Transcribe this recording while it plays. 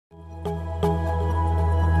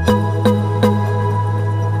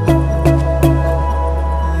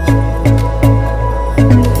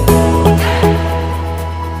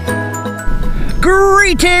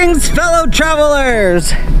fellow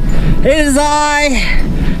travelers. It is I,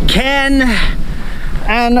 Ken,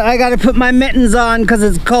 and I gotta put my mittens on because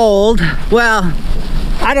it's cold. Well,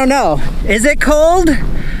 I don't know. Is it cold?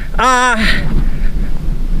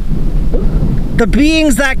 The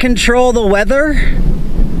beings that control the weather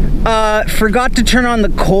forgot to turn on the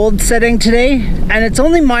cold setting today, and it's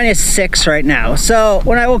only -6 right now. So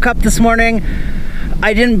when I woke up this morning,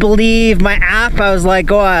 I didn't believe my app. I was like,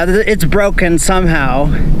 oh, it's broken somehow,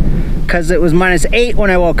 because it was -8 when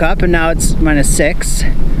I woke up, and now it's -6.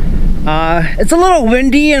 It's a little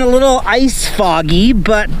windy and a little ice foggy,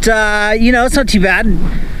 but you know, it's not too bad.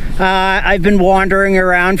 I've been wandering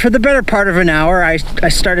around for the better part of an hour. I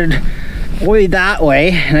started way that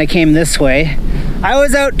way and I came this way. I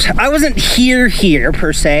wasn't here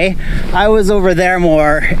per se. I was over there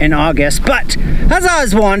more in August, but as I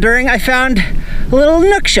was wandering, I found a little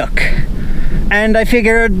nook shook, and I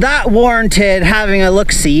figured that warranted having a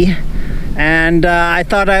look-see, and I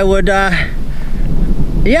thought I would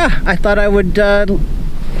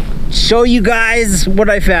show you guys what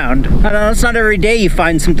I found. I don't know, it's not every day you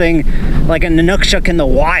find something like a nook shook in the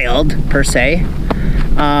wild per se.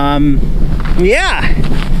 Yeah,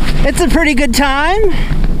 it's a pretty good time.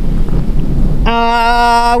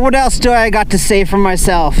 What else do I got to say for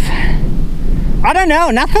myself? I don't know,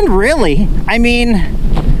 nothing really. I mean,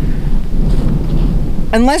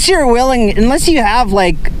 unless you have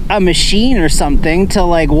like a machine or something to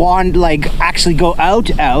like actually go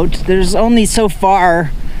out, there's only so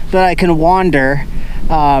far that I can wander,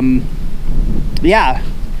 yeah,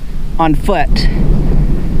 on foot.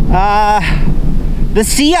 The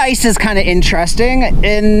sea ice is kind of interesting.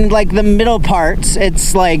 In like the middle parts,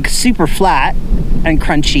 it's like super flat and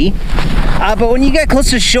crunchy. But when you get close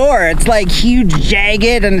to shore, it's like huge,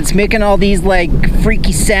 jagged, and it's making all these like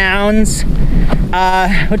freaky sounds,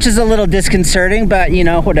 which is a little disconcerting, but you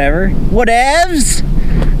know, whatevs.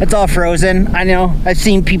 It's all frozen. I know, I've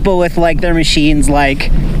seen people with like their machines like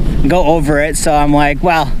go over it, so I'm like,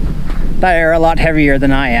 well, they're a lot heavier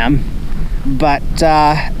than I am. But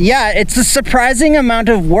yeah, it's a surprising amount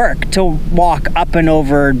of work to walk up and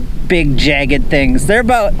over big jagged things. They're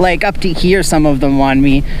about like up to here, some of them on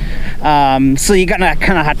me, so you're gonna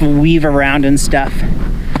kind of have to weave around and stuff.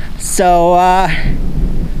 So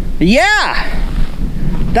yeah,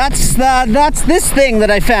 that's this thing that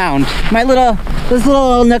I found, this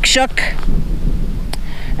little nook shook,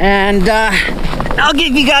 and I'll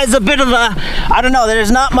give you guys a bit of a, I don't know,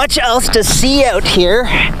 there's not much else to see out here.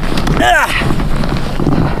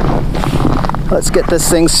 Let's get this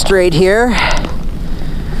thing straight here.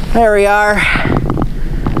 There we are.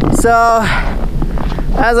 So,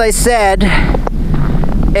 as I said,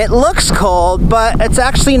 it looks cold, but it's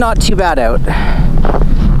actually not too bad out.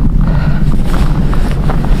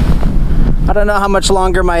 I don't know how much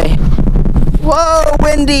longer whoa,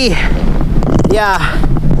 windy. Yeah.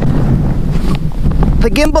 The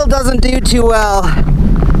gimbal doesn't do too well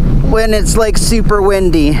when it's like super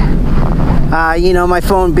windy. You know, my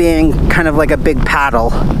phone being kind of like a big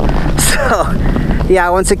paddle. So, yeah,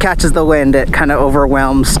 once it catches the wind, it kind of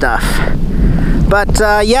overwhelms stuff. But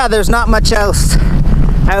yeah, there's not much else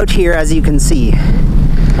out here, as you can see.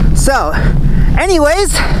 So,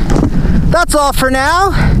 anyways, that's all for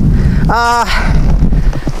now.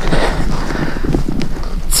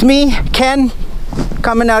 It's me, Ken,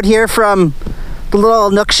 coming out here from the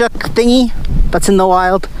little nook shook thingy that's in the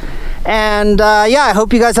wild. And yeah, I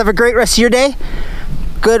hope you guys have a great rest of your day,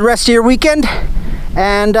 good rest of your weekend,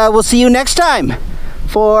 and we'll see you next time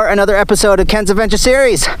for another episode of Ken's Adventure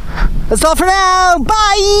Series. That's all for now.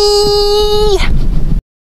 Bye!